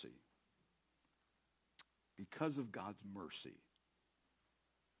mercy. Because of God's mercy.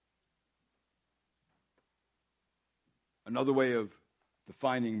 Another way of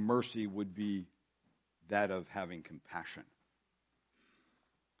defining mercy would be that of having compassion.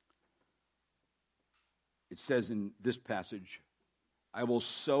 It says in this passage, I will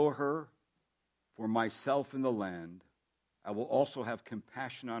sow her for myself in the land. I will also have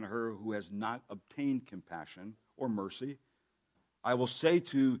compassion on her who has not obtained compassion or mercy. I will say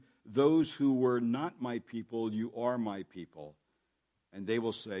to those who were not my people, you are my people. And they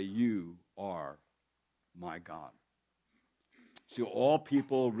will say, you are my God. So all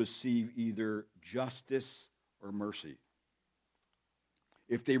people receive either justice or mercy.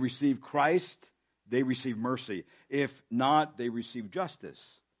 If they receive Christ, they receive mercy. If not, they receive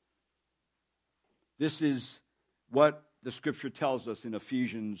justice. This is what the scripture tells us in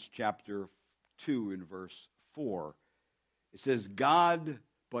Ephesians chapter 2 in verse 4. It says,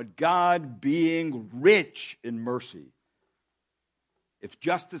 but God being rich in mercy. If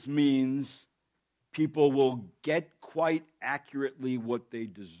justice means people will get quite accurately what they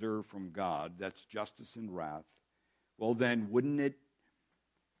deserve from God, that's justice and wrath, well then wouldn't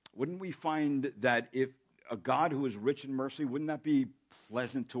we find that if a God who is rich in mercy, wouldn't that be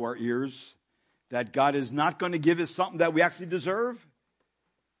pleasant to our ears? That God is not going to give us something that we actually deserve?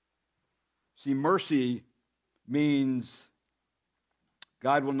 See, mercy means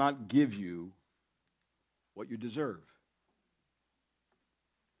God will not give you what you deserve.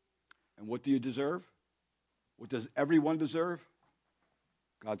 And what do you deserve? What does everyone deserve?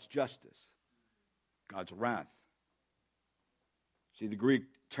 God's justice, God's wrath. See, the Greek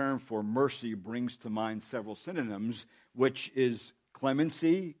term for mercy brings to mind several synonyms, which is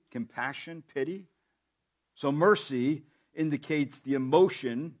clemency, compassion, pity. So mercy indicates the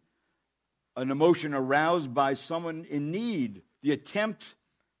emotion, an emotion aroused by someone in need, the attempt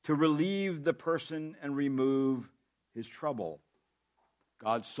to relieve the person and remove his trouble.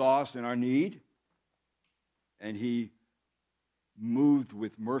 God saw us in our need, and he moved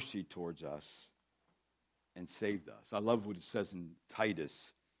with mercy towards us and saved us. I love what it says in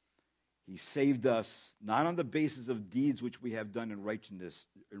Titus. He saved us not on the basis of deeds which we have done in righteousness,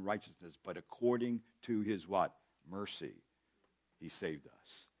 but according to his what? Mercy. He saved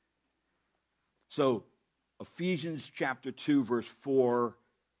us. So, Ephesians chapter 2, verse 4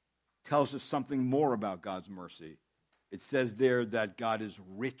 tells us something more about God's mercy. It says there that God is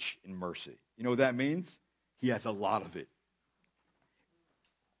rich in mercy. You know what that means? He has a lot of it.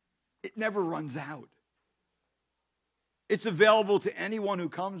 It never runs out. It's available to anyone who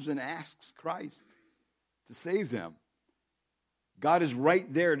comes and asks Christ to save them. God is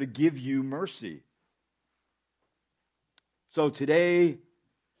right there to give you mercy. So today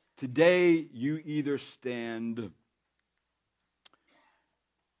you either stand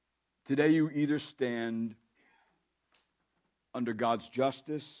under God's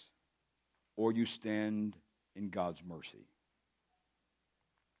justice or you stand in God's mercy.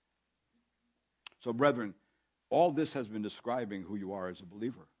 So, brethren, all this has been describing who you are as a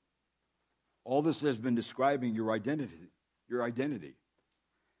believer. All this has been describing your identity.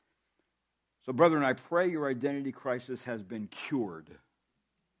 So, brethren, I pray your identity crisis has been cured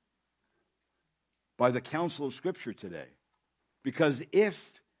by the counsel of Scripture today. Because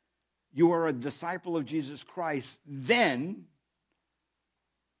if you are a disciple of Jesus Christ, then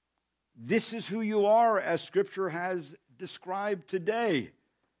this is who you are as Scripture has described today.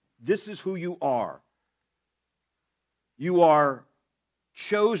 This is who you are. You are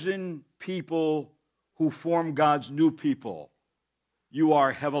chosen people who form God's new people. You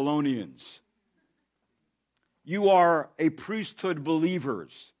are Hevelonians. You are a priesthood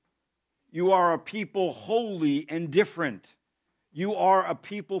believers. You are a people holy and different. You are a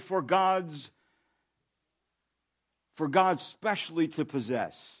people for God specially to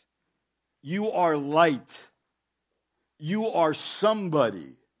possess. You are light. You are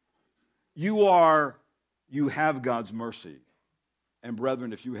somebody. You have God's mercy. And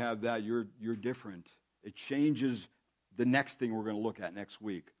brethren, if you have that, you're different. It changes the next thing we're going to look at next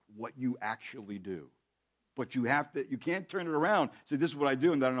week, what you actually do. But you can't turn it around. Say, this is what I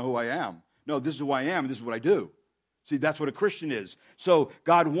do, and I don't know who I am. No, this is who I am, and this is what I do. See, that's what a Christian is. So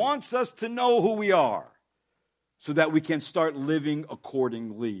God wants us to know who we are so that we can start living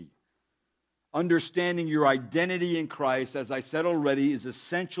accordingly. Understanding your identity in Christ, as I said already, is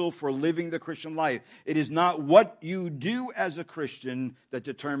essential for living the Christian life. It is not what you do as a Christian that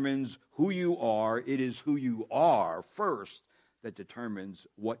determines who you are. It is who you are first that determines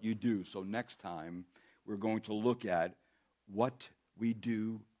what you do. So next time, we're going to look at what we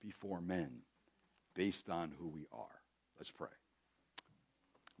do before men based on who we are. Let's pray.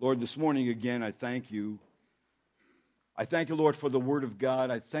 Lord, this morning again, I thank you. I thank you, Lord, for the Word of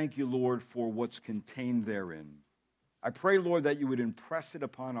God. I thank you, Lord, for what's contained therein. I pray, Lord, that you would impress it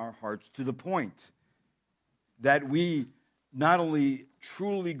upon our hearts to the point that we not only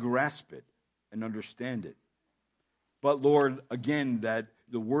truly grasp it and understand it, but, Lord, again, that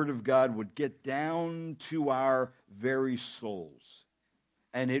the Word of God would get down to our very souls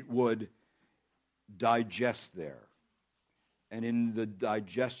and it would digest there. And in the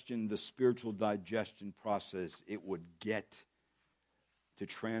digestion, the spiritual digestion process, it would get to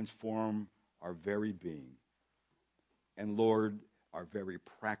transform our very being. And, Lord, our very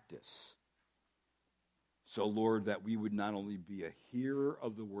practice. So, Lord, that we would not only be a hearer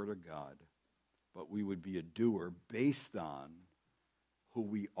of the Word of God, but we would be a doer based on who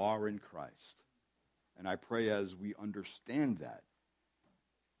we are in Christ. And I pray as we understand that,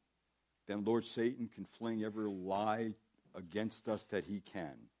 then, Lord, Satan can fling every lie against us that he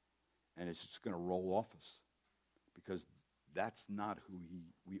can, and it's just going to roll off us, because that's not who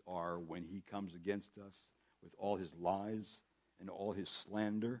we are when he comes against us with all his lies and all his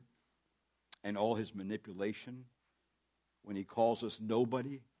slander and all his manipulation, when he calls us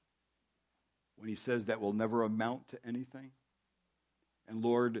nobody, when he says that we'll never amount to anything. And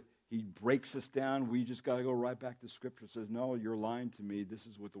Lord, he breaks us down. We just got to go right back to Scripture. It says, no, you're lying to me. This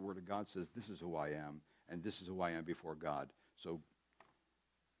is what the Word of God says. This is who I am. And this is who I am before God. So,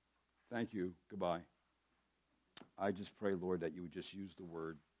 thank you. Goodbye. I just pray, Lord, that you would just use the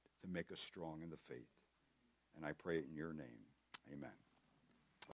word to make us strong in the faith. And I pray it in your name. Amen.